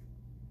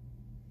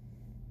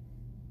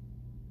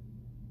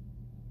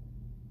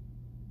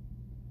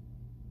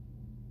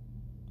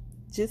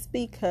 just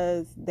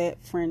because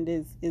that friend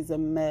is a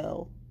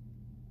male,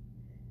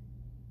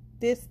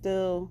 there's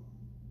still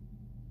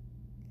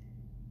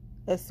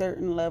a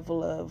certain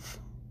level of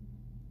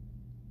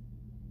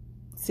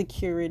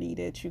security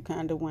that you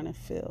kind of want to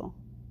feel.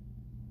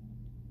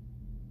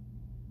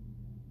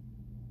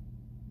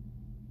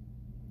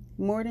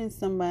 More than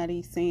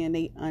somebody saying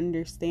they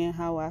understand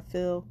how I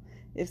feel,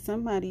 if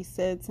somebody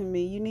said to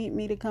me, "You need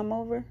me to come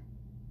over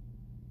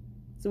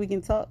so we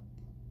can talk,"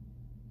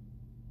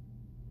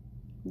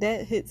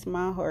 that hits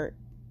my heart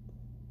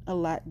a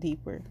lot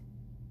deeper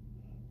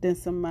than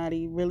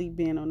somebody really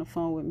being on the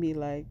phone with me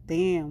like,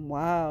 damn,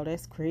 wow,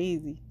 that's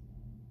crazy.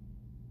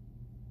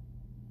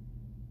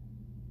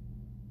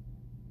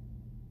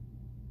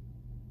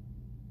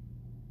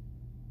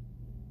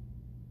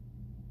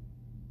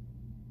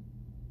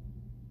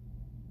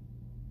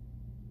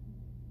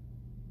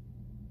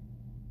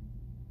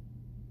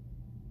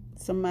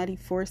 Somebody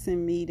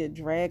forcing me to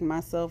drag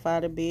myself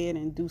out of bed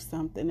and do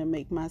something to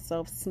make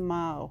myself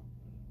smile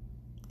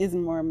is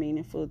more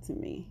meaningful to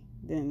me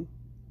than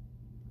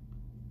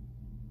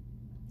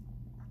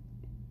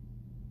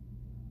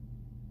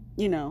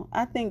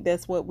I think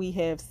that's what we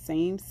have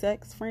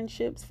same-sex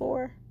friendships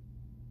for,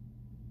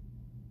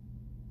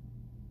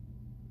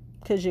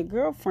 because your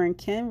girlfriend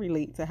can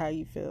relate to how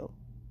you feel.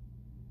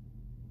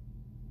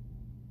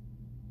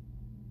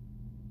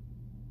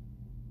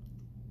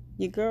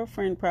 Your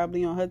girlfriend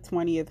probably on her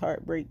 20th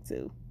heartbreak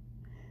too,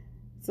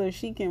 so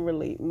she can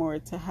relate more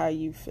to how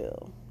you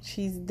feel.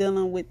 She's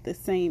dealing with the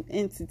same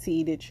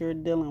entity that you're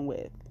dealing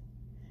with.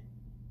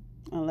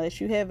 Unless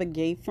you have a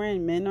gay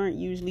friend, men aren't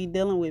usually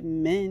dealing with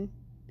men,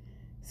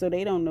 so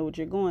they don't know what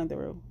you're going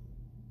through.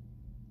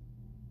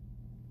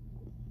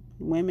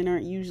 Women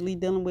aren't usually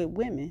dealing with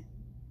women.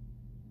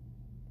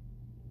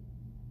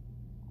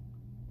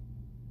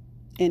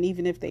 And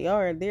even if they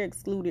are, they're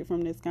excluded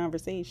from this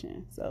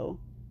conversation. So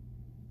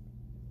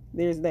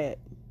there's that.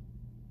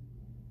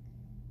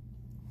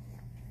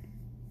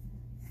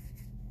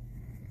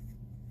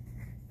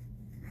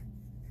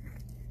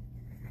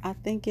 I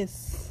think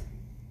it's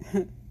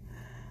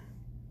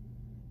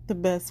the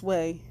best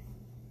way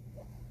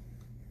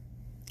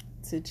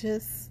to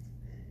just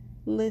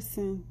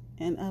listen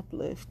and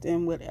uplift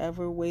in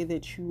whatever way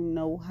that you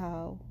know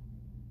how.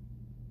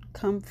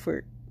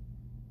 Comfort.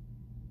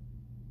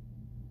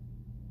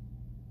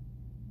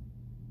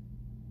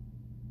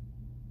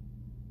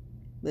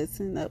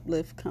 Listen,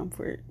 uplift,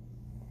 comfort.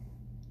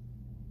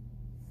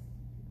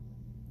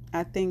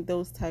 I think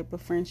those type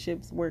of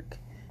friendships work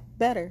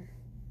better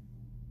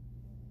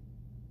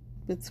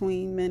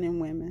between men and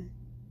women.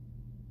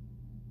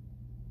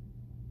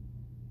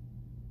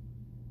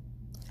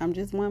 I'm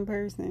just one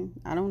person.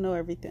 I don't know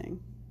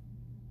everything.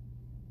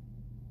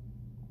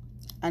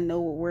 I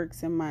know what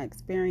works in my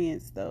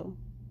experience, though.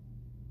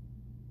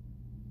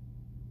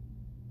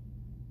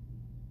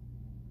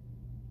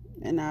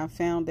 And I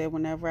found that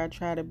whenever I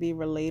try to be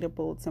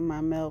relatable to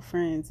my male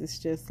friends, it's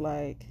just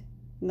like,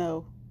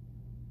 no,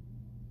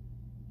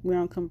 we're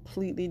on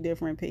completely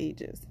different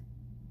pages.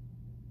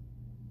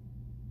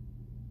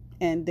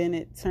 And then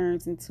it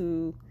turns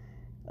into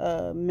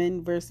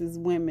men versus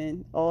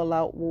women, all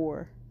out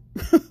war.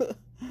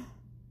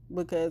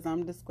 Because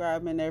I'm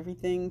describing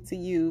everything to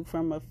you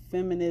from a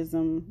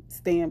feminism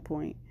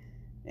standpoint,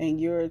 and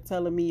you're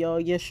telling me all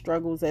your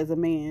struggles as a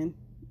man,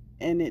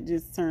 and it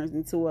just turns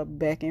into a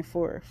back and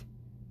forth.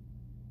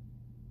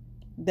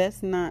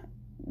 That's not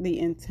the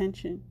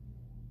intention.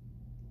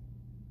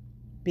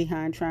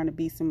 behind trying to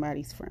be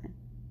somebody's friend.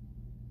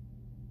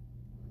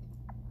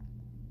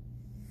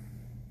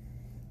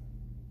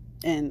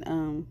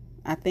 And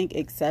I think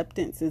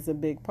acceptance is a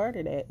big part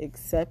of that.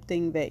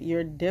 Accepting that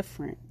you're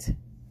different,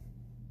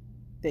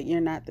 that you're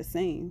not the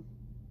same.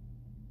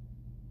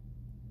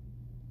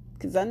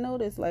 Because I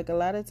notice, like, a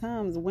lot of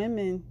times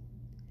women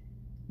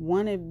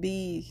want to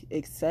be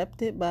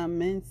accepted by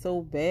men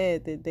so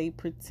bad that they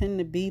pretend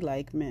to be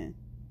like men.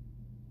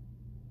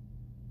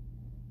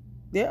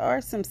 There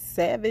are some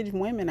savage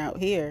women out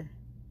here,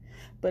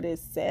 but as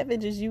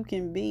savage as you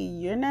can be,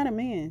 you're not a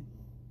man.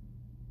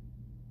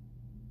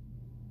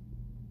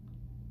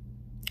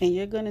 And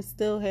you're going to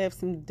still have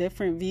some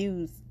different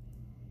views.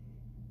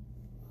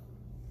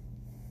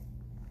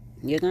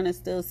 You're going to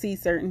still see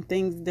certain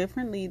things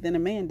differently than a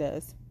man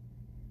does.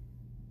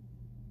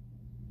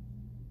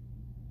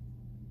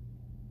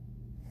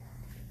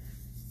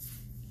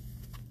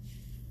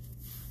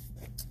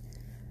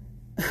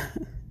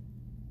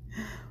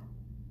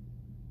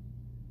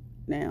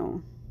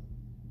 Now,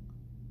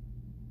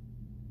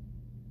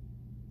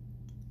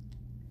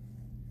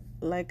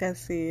 like I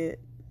said,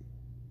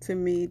 to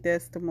me,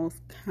 that's the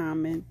most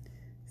common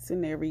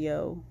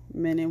scenario.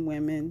 Men and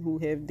women who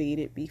have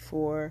dated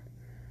before,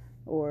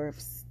 or,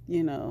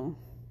 been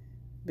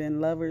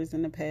lovers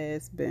in the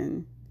past,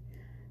 been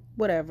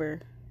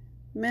whatever.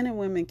 Men and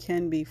women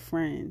can be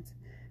friends.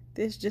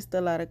 There's just a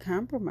lot of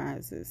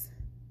compromises.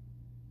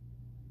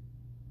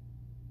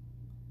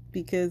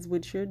 Because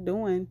what you're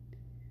doing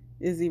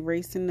is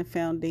erasing the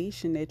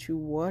foundation that you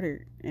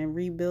watered and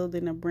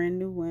rebuilding a brand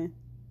new one.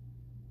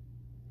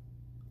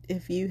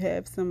 If you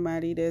have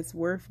somebody that's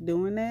worth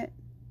doing that,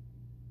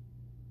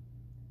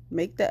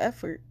 make the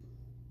effort.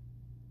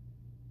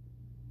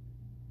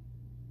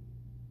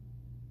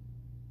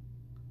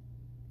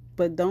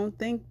 But don't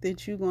think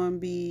that you're going to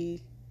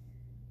be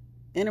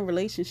in a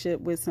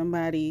relationship with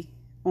somebody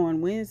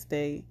on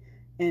Wednesday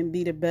and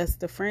be the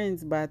best of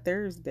friends by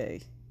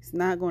Thursday. It's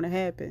not going to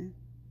happen.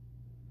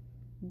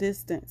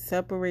 Distance,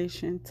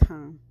 separation,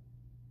 time.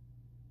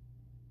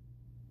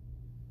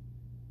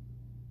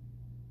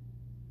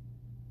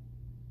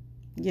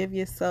 Give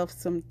yourself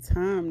some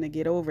time to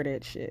get over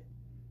that shit.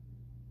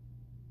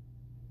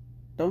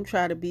 Don't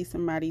try to be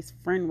somebody's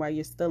friend while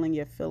you're still in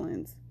your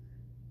feelings.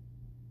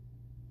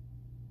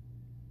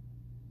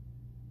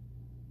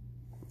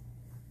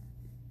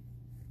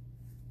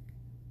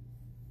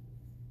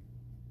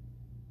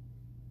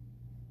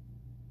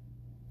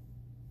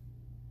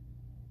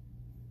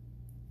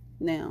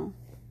 Now,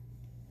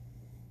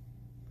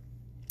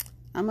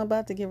 I'm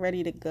about to get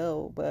ready to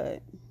go,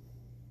 but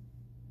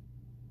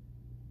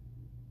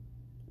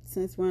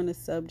since we're on the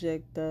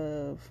subject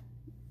of,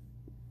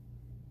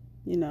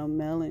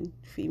 male and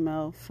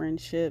female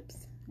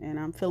friendships, and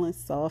I'm feeling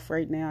soft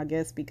right now, I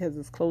guess because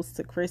it's close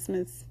to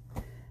Christmas,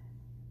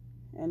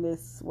 and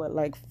it's,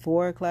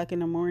 4 o'clock in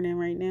the morning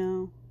right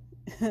now?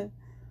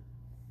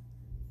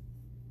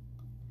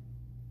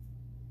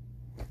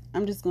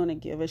 I'm just going to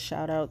give a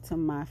shout out to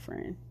my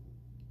friend.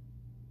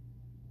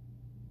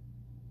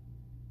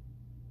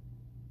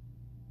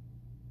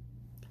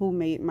 Who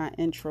made my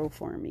intro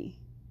for me.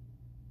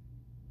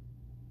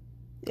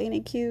 Ain't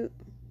it cute?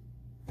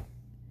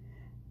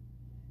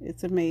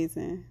 It's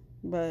amazing.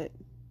 But,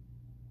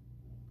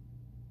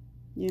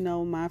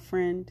 my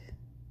friend,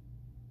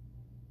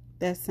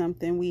 that's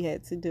something we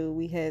had to do.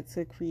 We had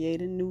to create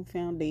a new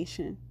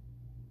foundation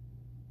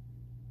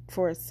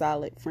for a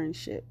solid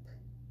friendship.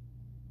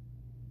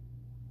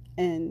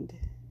 And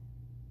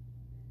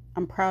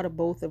I'm proud of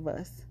both of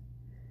us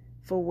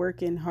for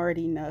working hard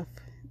enough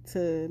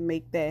to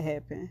make that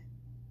happen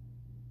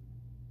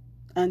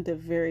under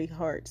very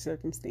hard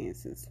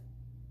circumstances.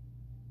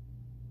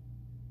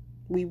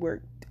 We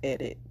worked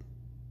at it.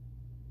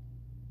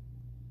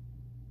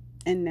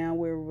 And now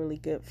we're really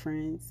good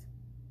friends.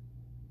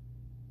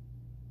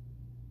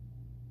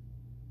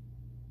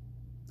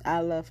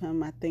 I love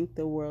him. I think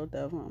the world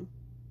of him.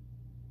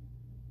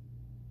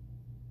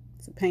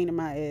 It's a pain in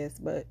my ass,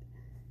 but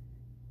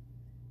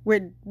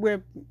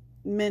we're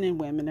men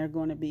and women are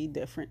going to be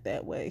different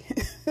that way.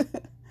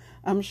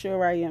 I'm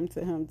sure I am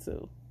to him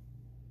too.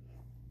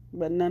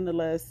 But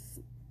nonetheless,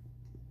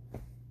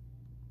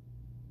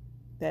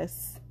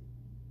 that's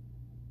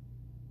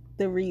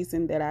the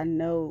reason that I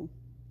know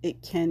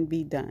it can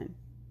be done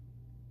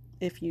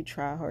if you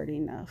try hard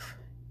enough.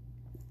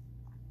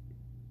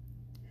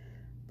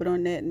 But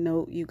on that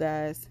note, you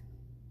guys,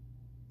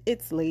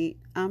 it's late.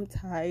 I'm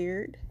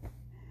tired.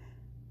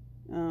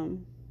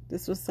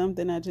 This was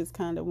something I just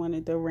kind of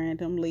wanted to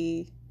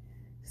randomly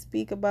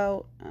speak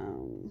about.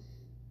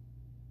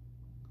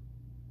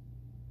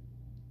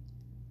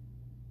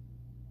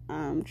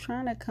 I'm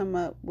trying to come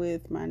up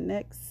with my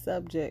next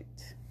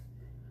subject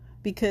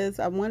because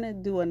I want to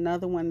do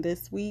another one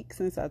this week.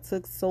 Since I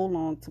took so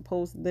long to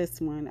post this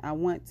one, I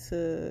want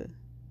to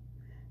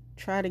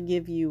try to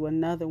give you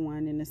another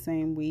one in the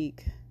same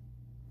week.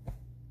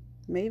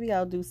 Maybe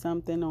I'll do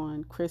something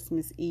on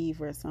Christmas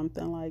Eve or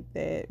something like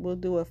that. We'll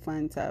do a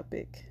fun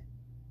topic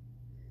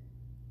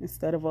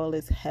instead of all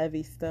this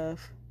heavy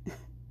stuff.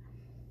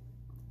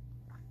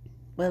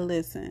 But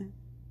listen,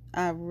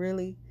 I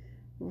really,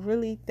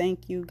 really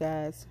thank you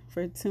guys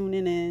for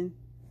tuning in.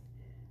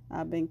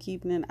 I've been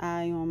keeping an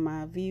eye on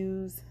my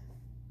views,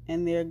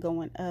 and they're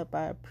going up.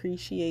 I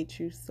appreciate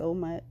you so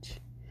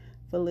much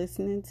for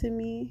listening to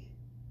me.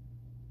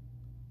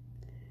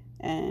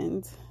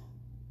 And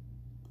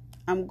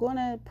I'm going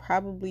to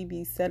probably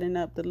be setting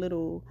up the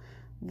little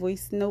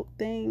voice note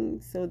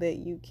thing so that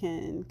you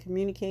can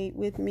communicate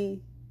with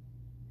me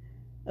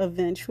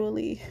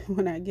eventually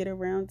when I get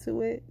around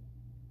to it.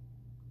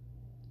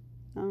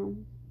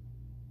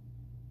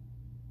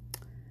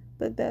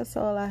 But that's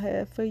all I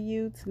have for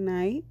you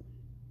tonight.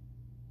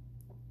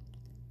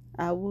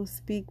 I will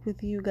speak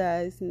with you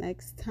guys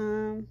next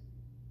time.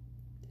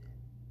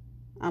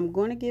 I'm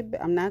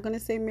not going to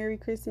say Merry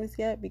Christmas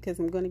yet, because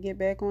I'm going to get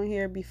back on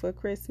here before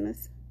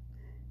Christmas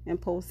and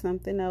post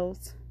something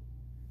else.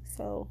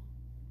 So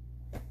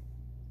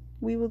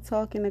we will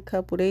talk in a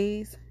couple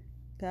days.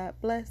 God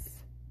bless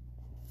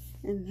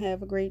and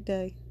have a great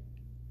day.